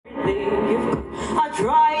everything you've done. I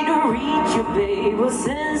try to reach you, babe, but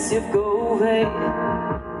since you've gone away, I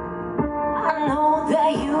know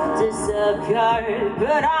that you disappeared,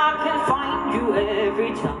 but I can find you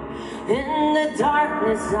every time. In the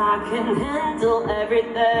darkness I can handle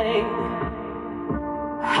everything.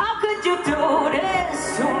 How could you do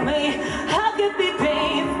this to me? How could it be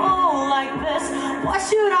painful like this? What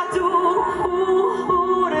should I do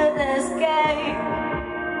to escape?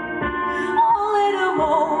 All in a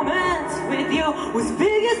moment with you was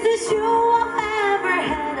biggest issue I've ever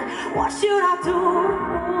had. What should I do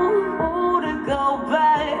to go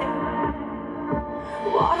back?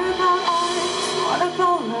 What about us? What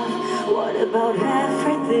about love? What about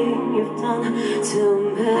everything you've done to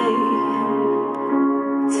me?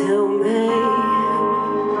 To me.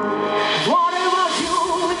 What about you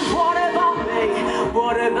and what about me?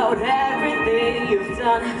 What about everything you've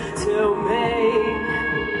done to me?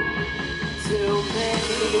 To me.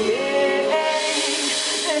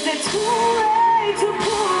 Is it too late to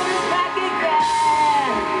put it back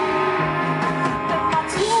again? Am I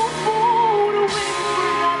too full to wait for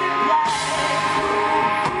another play?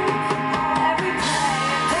 Every day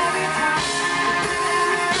and every time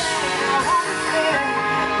I wanna say,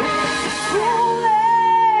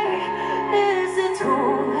 is it too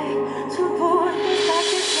late to put it back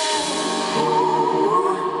again?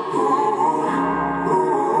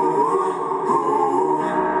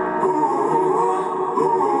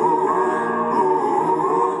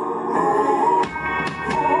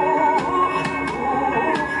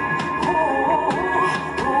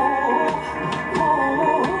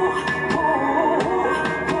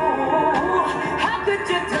 How could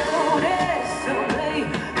you do this to me?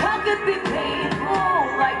 How could it be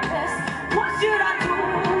painful like this? What should I do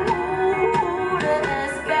to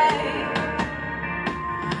escape?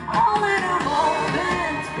 All in a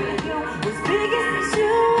moment with you was biggest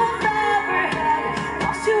issue I've ever had.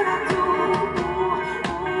 What should I do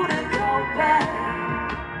to go back?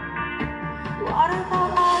 What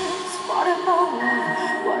about us? What about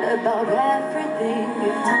love? What about everything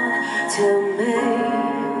you've done to me?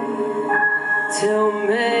 To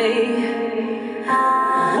me.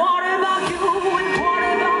 What about you and what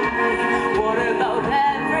about me? What about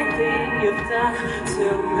everything you've done to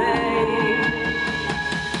me?